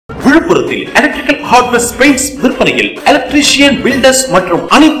விழுப்புரத்தில் electrical hardware paints விற்பனையில் electrician, filters மற்றும்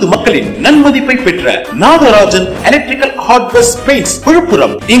அனைத்து மக்களின் நன்மதிப்பை பெற்ற Nagarajan electrical hardware paints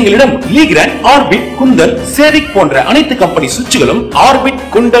Villupuram. எங்களிடம் லீகிரான், ஆர்பிட், குந்தன், சேரிக் போன்ற அனைத்து company சுவிட்சுகளும், orbit,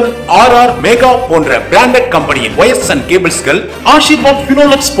 Kundan, RR, mega போன்ற பிராண்டட் கம்பெனியின் வயர்ஸ் அண்ட் கேபிள்ஸ்கள், ஆஷிர்வாத்,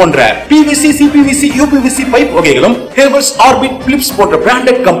 பினோலக்ஸ் போன்ற பிவிசி, சிபிவிசி, யூபிவிசி பைப் வகைகளும், ஹேவல்ஸ், ஆர்பிட், பிலிப்ஸ் போன்ற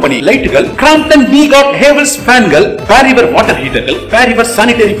branded company லைட்டுகள், Crompton, வீகார்ட், Havells ஃபேன்கள், Parryware water ஹீட்டர்கள், Parryware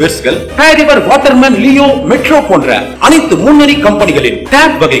sanitary வேர்ஸ்கள், Parryware waterman, Leo, metro போன்ற அனைத்து முன்னணி கம்பெனிகளின்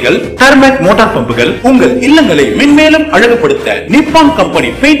டேப் வகைகள், தெர்மேக் மோட்டார் பம்புகள், உங்கள் இல்லங்களை மென்மேலும் அழகுபடுத்த நிப்பான் company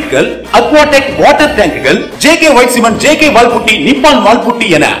பெயிண்ட்கள், Aquatech water டேங்குகள், JK white cement, JK wall putty, நிப்பான் வால்புட்டி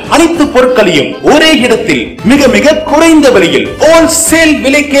என அனைத்து பொருட்களையும் ஒரே இடத்தில் மிக மிக குறைந்த விலையில் ஹோல்சேல்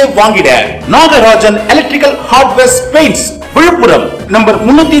விலைக்கே வாங்கிட Nagarajan electrical hardware paints Villupuram. Number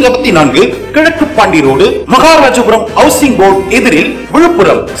 324 கிழக்கு Pandi road, Maharajapuram housing board எதிரில்,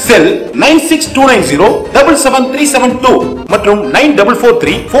 விழுப்புரம். செல் 9620777372 மற்றும்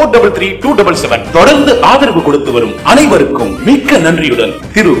 9443433277. தொடர்ந்து ஆதரவு கொடுத்து வரும் அனைவருக்கும் மிக்க நன்றியுடன்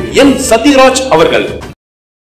திரு என் சத்யராஜ் அவர்கள்.